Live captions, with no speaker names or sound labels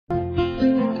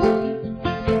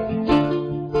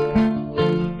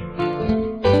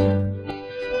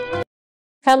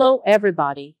Hello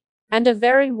everybody, and a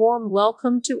very warm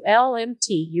welcome to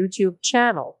LMT YouTube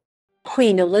channel.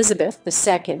 Queen Elizabeth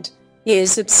II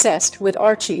is obsessed with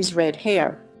Archie's red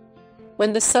hair.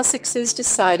 When the Sussexes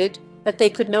decided that they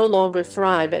could no longer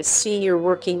thrive as senior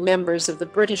working members of the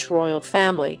British royal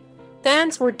family,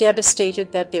 fans were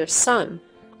devastated that their son,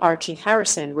 Archie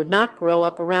Harrison, would not grow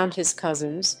up around his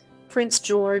cousins, Prince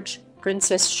George,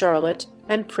 Princess Charlotte,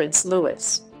 and Prince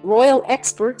Louis. Royal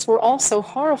experts were also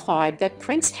horrified that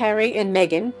Prince Harry and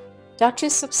Meghan,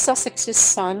 Duchess of Sussex's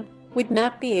son, would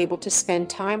not be able to spend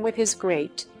time with his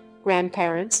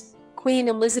great-grandparents, Queen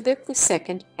Elizabeth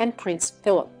II and Prince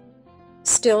Philip.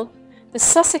 Still, the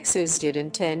Sussexes did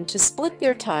intend to split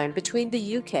their time between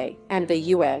the UK and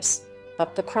the US,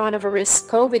 but the coronavirus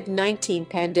COVID-19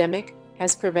 pandemic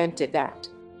has prevented that.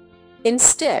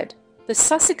 Instead, the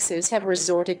Sussexes have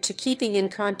resorted to keeping in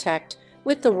contact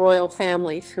with the royal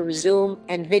family through Zoom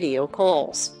and video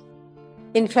calls.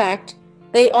 In fact,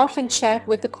 they often chat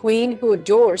with the Queen, who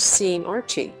adores seeing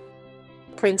Archie.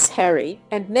 Prince Harry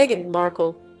and Meghan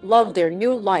Markle love their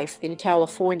new life in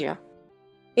California.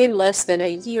 In less than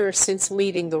a year since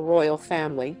leaving the royal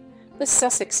family, the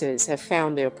Sussexes have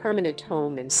found their permanent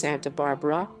home in Santa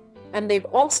Barbara, and they've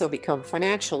also become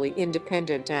financially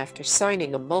independent after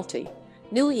signing a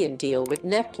multi-million deal with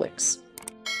Netflix.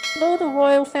 Though the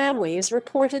royal family is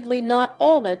reportedly not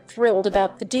all that thrilled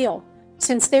about the deal,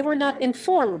 since they were not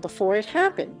informed before it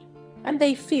happened, and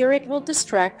they fear it will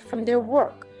distract from their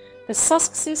work, the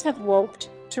Sussexes have hoped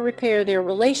to repair their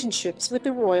relationships with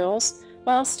the royals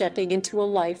while stepping into a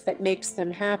life that makes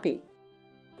them happy.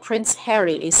 Prince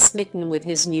Harry is smitten with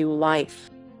his new life.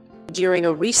 During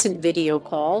a recent video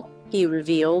call, he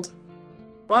revealed,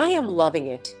 "I am loving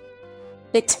it.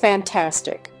 It's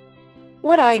fantastic.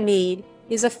 What I need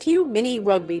is a few mini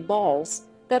rugby balls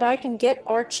that I can get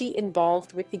Archie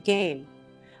involved with the game.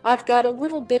 I've got a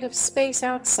little bit of space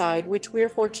outside, which we're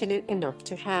fortunate enough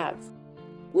to have.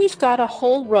 We've got a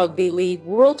whole Rugby League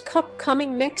World Cup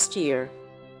coming next year.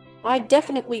 I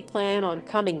definitely plan on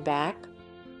coming back.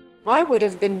 I would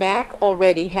have been back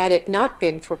already had it not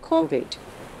been for COVID."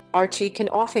 Archie can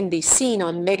often be seen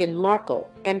on Meghan Markle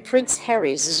and Prince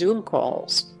Harry's Zoom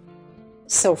calls.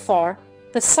 So far,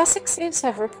 the Sussexes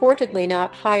have reportedly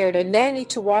not hired a nanny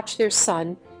to watch their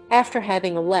son after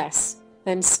having a less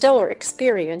than stellar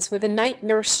experience with a night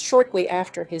nurse shortly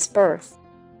after his birth.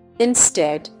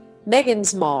 Instead,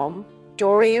 Meghan's mom,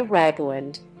 Doria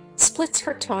Ragland, splits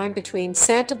her time between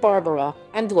Santa Barbara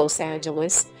and Los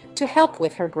Angeles to help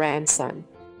with her grandson.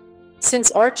 Since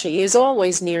Archie is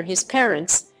always near his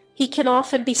parents, he can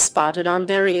often be spotted on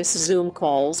various Zoom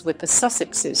calls with the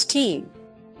Sussexes team.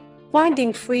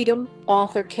 Finding Freedom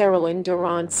author Carolyn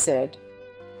Durant said,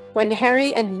 "When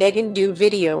Harry and Meghan do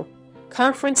video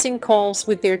conferencing calls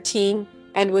with their team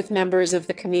and with members of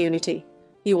the community,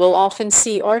 you will often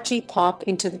see Archie pop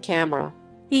into the camera.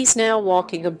 He's now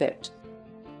walking a bit.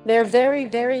 They're very,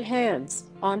 very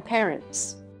hands-on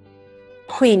parents."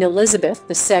 Queen Elizabeth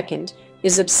II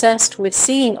is obsessed with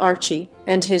seeing Archie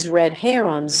and his red hair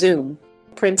on Zoom.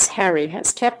 Prince Harry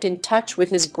has kept in touch with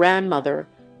his grandmother,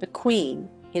 the Queen,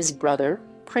 his brother,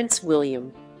 Prince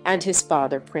William, and his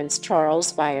father, Prince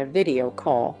Charles, via video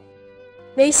call.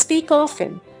 They speak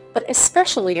often, but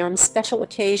especially on special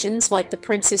occasions like the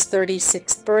prince's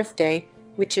 36th birthday,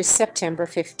 which is September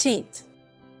 15th.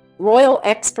 Royal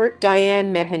expert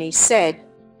Diane Mahoney said,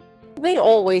 "They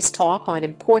always talk on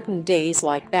important days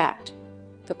like that.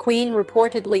 The Queen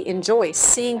reportedly enjoys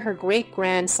seeing her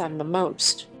great-grandson the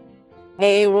most."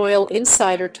 A royal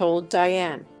insider told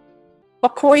Diane,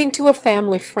 "According to a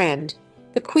family friend,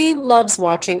 the Queen loves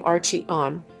watching Archie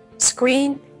on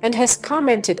screen and has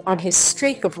commented on his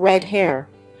streak of red hair.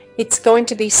 It's going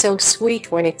to be so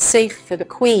sweet when it's safe for the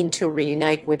Queen to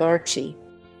reunite with Archie."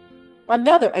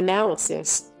 Another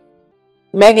analysis.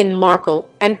 Meghan Markle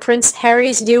and Prince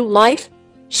Harry's new life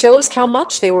shows how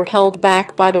much they were held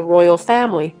back by the royal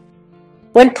family.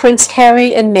 When Prince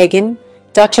Harry and Meghan,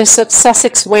 Duchess of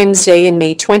Sussex, Wednesday in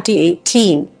May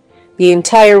 2018, the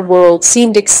entire world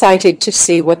seemed excited to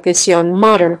see what this young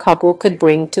modern couple could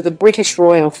bring to the British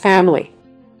royal family.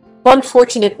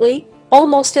 Unfortunately,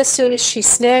 almost as soon as she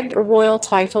snagged a royal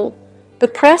title, the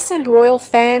press and royal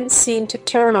fans seemed to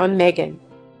turn on Meghan.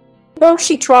 Though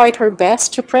she tried her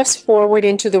best to press forward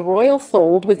into the royal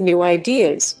fold with new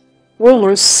ideas,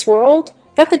 rumors swirled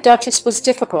that the Duchess was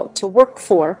difficult to work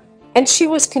for, and she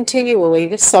was continually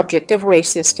the subject of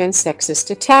racist and sexist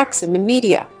attacks in the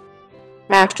media.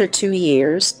 After 2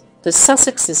 years, the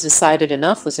Sussexes decided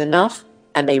enough was enough,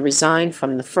 and they resigned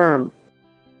from the firm.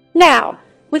 Now,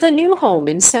 with a new home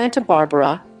in Santa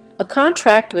Barbara, a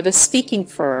contract with a speaking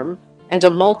firm, and a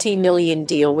multi-million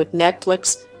deal with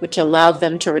Netflix, which allowed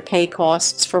them to repay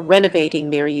costs for renovating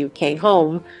their UK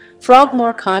home,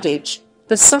 Frogmore Cottage,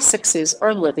 the Sussexes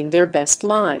are living their best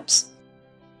lives.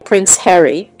 Prince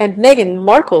Harry and Meghan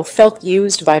Markle felt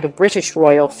used by the British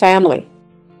royal family.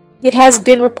 It has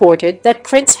been reported that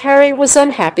Prince Harry was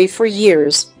unhappy for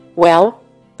years, well,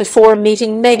 before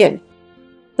meeting Meghan.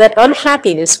 That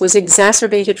unhappiness was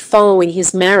exacerbated following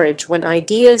his marriage when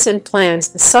ideas and plans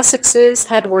the Sussexes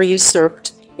had were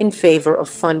usurped in favor of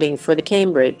funding for the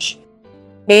Cambridge.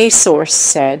 A source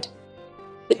said,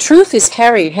 "The truth is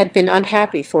Harry had been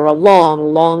unhappy for a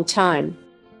long time.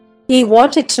 He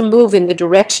wanted to move in the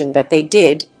direction that they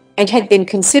did and had been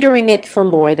considering it for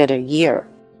more than a year."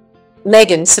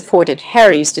 Meghan supported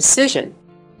Harry's decision,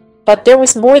 but there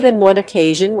was more than one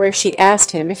occasion where she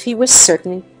asked him if he was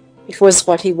certain it was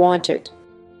what he wanted.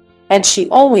 And she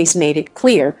always made it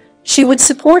clear she would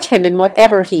support him in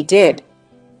whatever he did.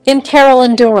 In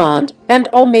Caroline Durand and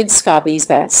Omid Scobie's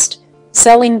best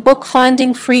selling book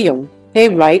Finding Freedom, they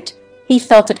write, he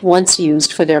felt at once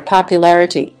used for their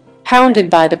popularity, hounded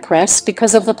by the press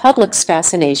because of the public's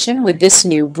fascination with this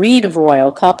new breed of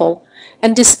royal couple,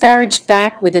 and disparaged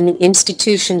back within the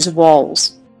institution's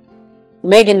walls.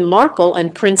 Meghan Markle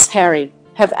and Prince Harry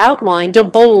have outlined a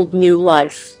bold new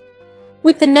life.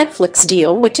 With the Netflix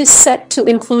deal, which is set to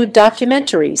include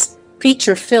documentaries,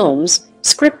 feature films,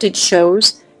 scripted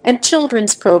shows, and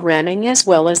children's programming, as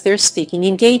well as their speaking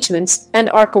engagements and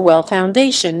Archie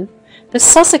Foundation, the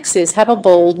Sussexes have a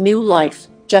bold new life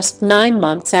just 9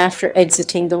 months after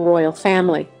exiting the royal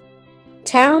family.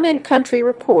 Town and Country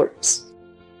reports.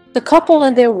 The couple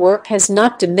and their work has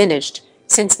not diminished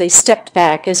since they stepped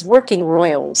back as working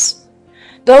royals,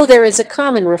 though there is a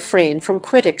common refrain from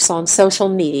critics on social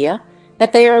media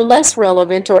that they are less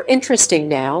relevant or interesting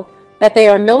now that they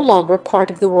are no longer part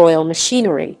of the royal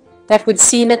machinery. That would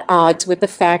seem at odds with the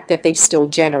fact that they still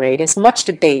generate as much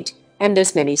debate and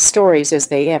as many stories as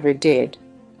they ever did.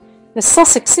 The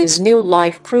Sussexes' new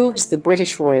life proves the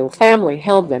British royal family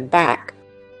held them back.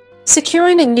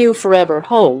 Securing a new forever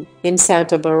home in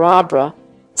Santa Barbara,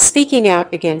 speaking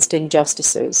out against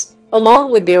injustices,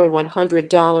 along with their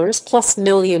 $100+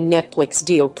 million Netflix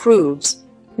deal proves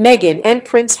Meghan and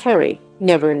Prince Harry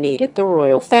never needed the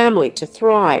royal family to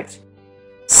thrive.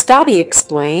 Scobie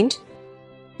explained,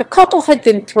 "The couple had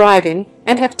been thriving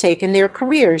and have taken their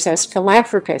careers as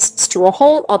philanthropists to a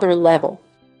whole other level.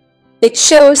 It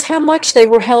shows how much they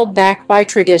were held back by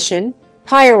tradition,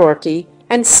 hierarchy,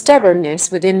 and stubbornness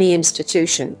within the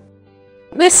institution.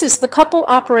 This is the couple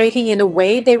operating in a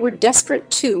way they were desperate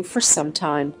to for some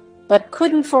time, but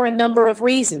couldn't for a number of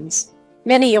reasons,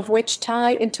 many of which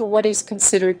tie into what is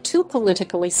considered too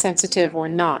politically sensitive or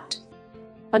not."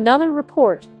 Another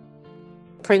report.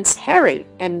 Prince Harry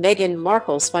and Meghan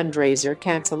Markle's fundraiser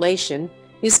cancellation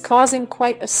is causing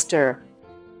quite a stir.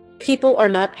 People are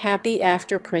not happy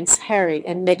after Prince Harry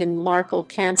and Meghan Markle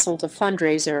canceled a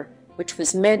fundraiser which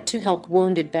was meant to help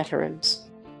wounded veterans.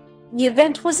 The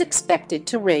event was expected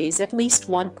to raise at least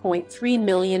 $1.3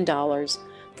 million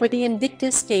for the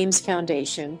Invictus Games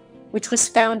Foundation, which was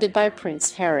founded by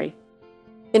Prince Harry.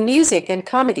 The music and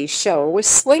comedy show was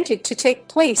slated to take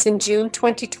place in June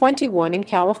 2021 in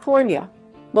California,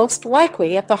 most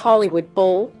likely at the Hollywood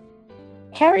Bowl.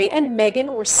 Harry and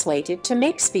Meghan were slated to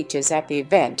make speeches at the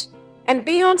event, and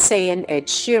Beyoncé and Ed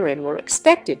Sheeran were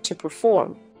expected to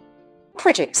perform.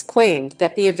 Critics claimed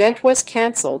that the event was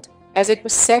cancelled as it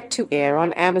was set to air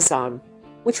on Amazon,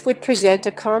 which would present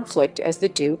a conflict as the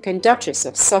Duke and Duchess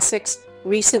of Sussex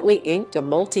recently inked a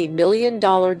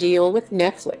multi-million-dollar deal with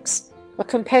Netflix, a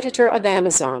competitor of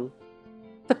Amazon.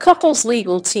 The couple's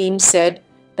legal team said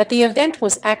that the event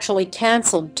was actually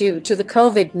cancelled due to the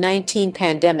COVID-19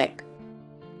 pandemic.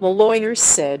 The lawyers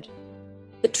said,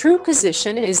 "The true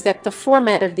position is that the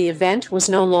format of the event was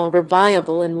no longer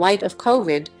viable in light of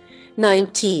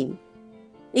COVID-19.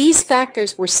 These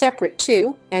factors were separate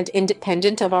to and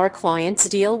independent of our client's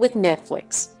deal with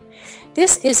Netflix.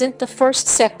 This isn't the first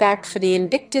setback for the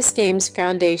Invictus Games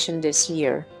Foundation this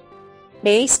year."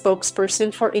 A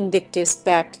spokesperson for Invictus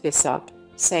backed this up,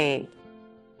 saying,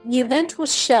 "The event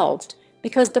was shelved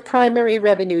because the primary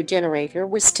revenue generator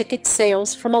was ticket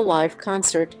sales from a live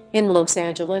concert in Los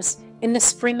Angeles in the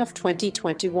spring of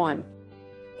 2021.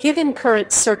 Given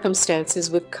current circumstances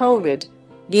with COVID,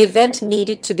 the event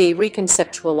needed to be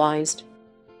reconceptualized.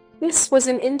 This was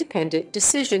an independent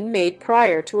decision made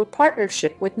prior to a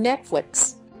partnership with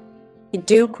Netflix. The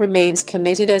Duke remains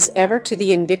committed as ever to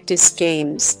the Invictus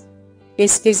Games.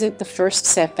 This isn't the first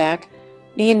setback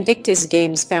the Invictus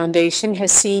Games Foundation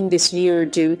has seen this year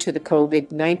due to the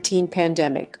COVID-19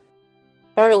 pandemic.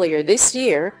 Earlier this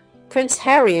year, Prince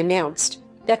Harry announced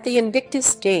that the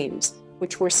Invictus Games,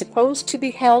 which were supposed to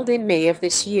be held in May of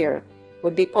this year,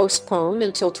 would be postponed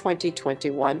until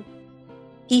 2021.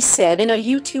 He said in a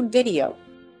YouTube video,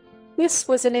 "This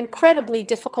was an incredibly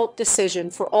difficult decision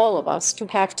for all of us to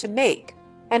have to make,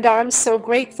 and I'm so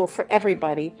grateful for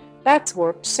everybody that's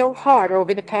worked so hard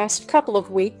over the past couple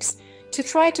of weeks to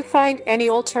try to find any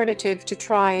alternative to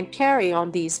try and carry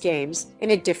on these games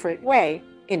in a different way,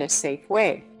 in a safe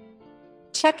way."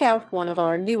 Check out one of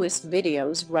our newest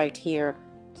videos right here,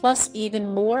 plus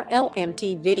even more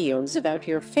LMT videos about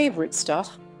your favorite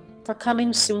stuff. For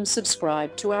coming soon,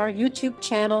 subscribe to our YouTube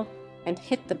channel and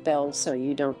hit the bell so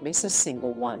you don't miss a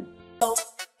single one.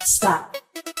 Stop.